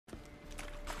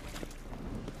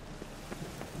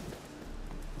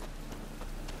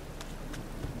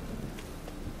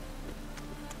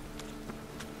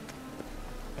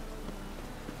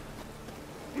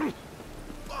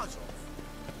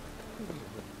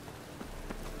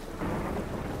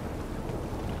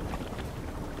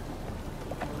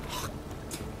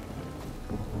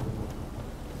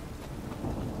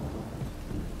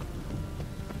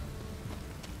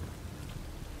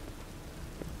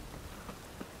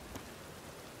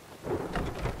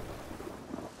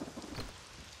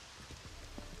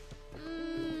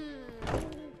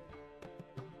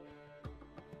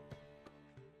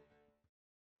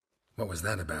was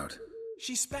that about?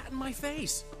 She spat in my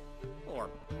face. Or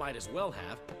might as well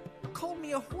have. Called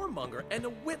me a whoremonger and a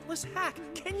witless hack.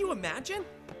 Can you imagine?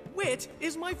 Wit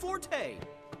is my forte.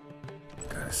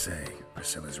 Gotta say,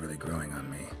 Priscilla's really growing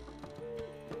on me.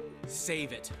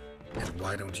 Save it. And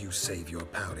why don't you save your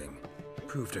pouting?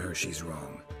 Prove to her she's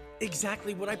wrong.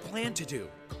 Exactly what I plan to do.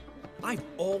 I've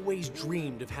always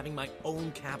dreamed of having my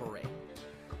own cabaret.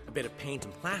 A bit of paint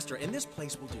and plaster, and this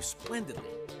place will do splendidly.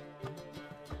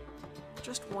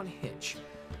 Just one hitch.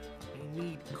 I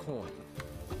need coin.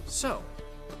 So,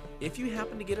 if you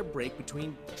happen to get a break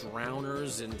between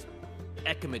drowners and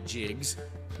ecamajigs,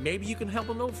 maybe you can help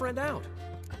an old friend out.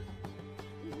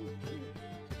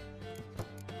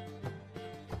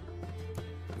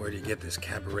 Where do you get this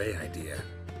cabaret idea?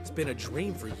 It's been a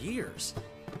dream for years.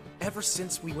 Ever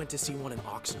since we went to see one in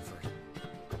Oxenford.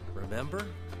 Remember?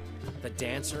 The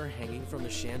dancer hanging from the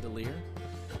chandelier?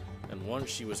 And once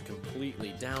she was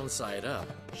completely downside up,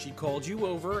 she called you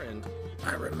over and...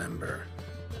 I remember.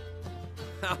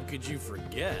 How could you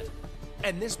forget?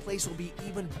 And this place will be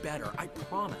even better, I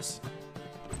promise.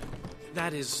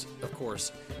 That is, of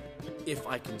course, if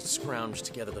I can scrounge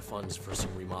together the funds for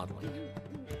some remodeling.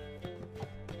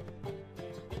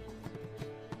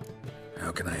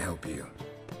 How can I help you?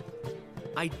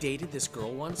 I dated this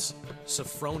girl once,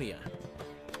 Sophronia.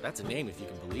 That's a name if you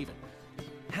can believe it.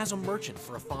 Has a merchant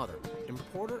for a father,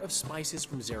 importer of spices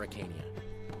from Zerrikania.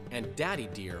 And Daddy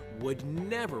Dear would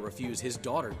never refuse his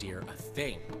daughter Dear a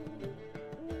thing.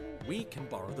 We can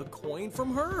borrow the coin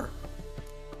from her.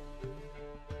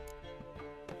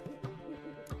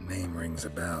 Name rings a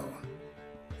bell.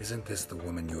 Isn't this the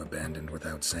woman you abandoned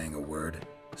without saying a word?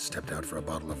 Stepped out for a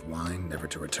bottle of wine, never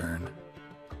to return?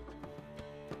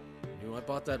 Knew I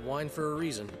bought that wine for a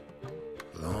reason.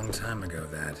 Long time ago,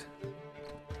 that.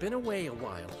 Been away a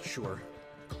while, sure.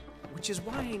 Which is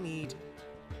why I need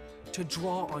to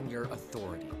draw on your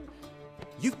authority.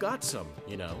 You've got some,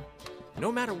 you know,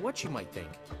 no matter what you might think.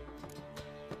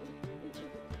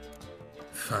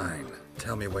 Fine.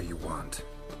 Tell me what you want.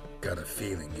 Got a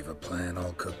feeling you've a plan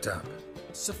all cooked up.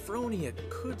 Sophronia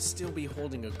could still be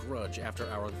holding a grudge after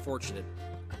our unfortunate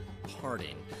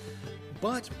parting.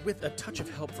 But with a touch of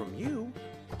help from you,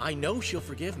 I know she'll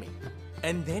forgive me.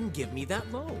 And then give me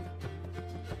that loan.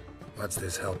 What's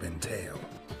this help entail?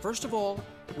 First of all,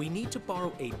 we need to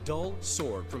borrow a dull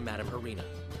sword from Madame Irina,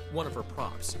 one of her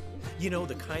props. You know,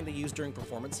 the kind they use during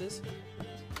performances?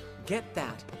 Get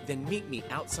that, then meet me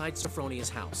outside Sophronia's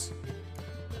house.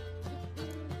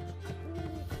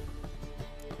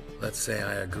 Let's say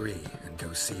I agree and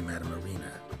go see Madame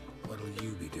Irina. What'll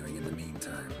you be doing in the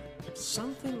meantime?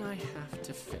 Something I have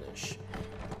to finish.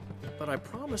 But I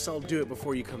promise I'll do it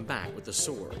before you come back with the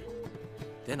sword.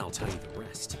 Then I'll tell you the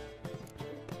rest.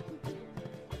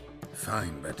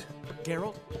 Fine, but...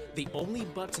 Geralt, the only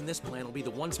butts in this plan will be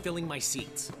the ones filling my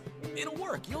seats. It'll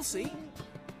work, you'll see.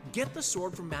 Get the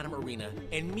sword from Madame Irina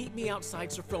and meet me outside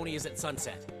Sophronia's at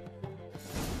sunset.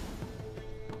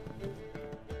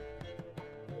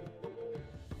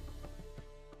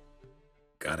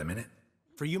 Got a minute?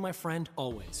 For you, my friend,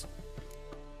 always.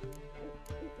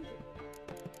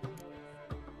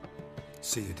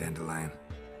 See you, Dandelion.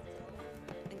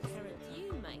 And Carrot,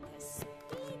 you make a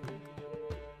speed.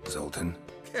 Zoltan.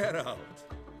 Get out!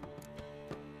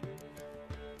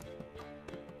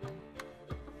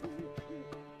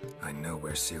 I know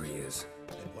where Ciri is.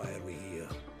 Then why are we here?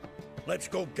 Let's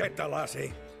go get the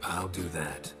lassie. I'll do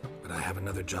that, but I have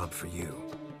another job for you.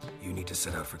 You need to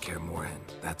set out for Kaer Morhen.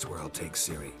 That's where I'll take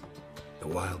Ciri. The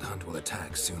Wild Hunt will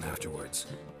attack soon afterwards.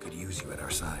 Could use you at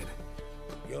our side.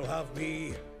 You'll have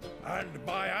me and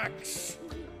my axe.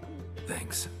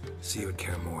 Thanks. See you at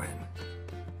Kaer Morhen.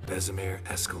 Vesemir,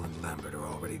 Eskel, and Lambert are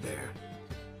already there.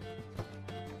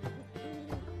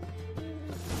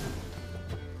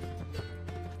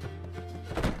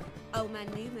 Old man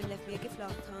Newman left me a gift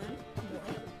last time.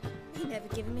 What? He never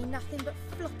given me nothing but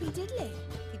floppy diddly.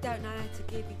 If you don't know how to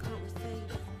give, you can't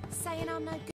receive. Saying I'm no good.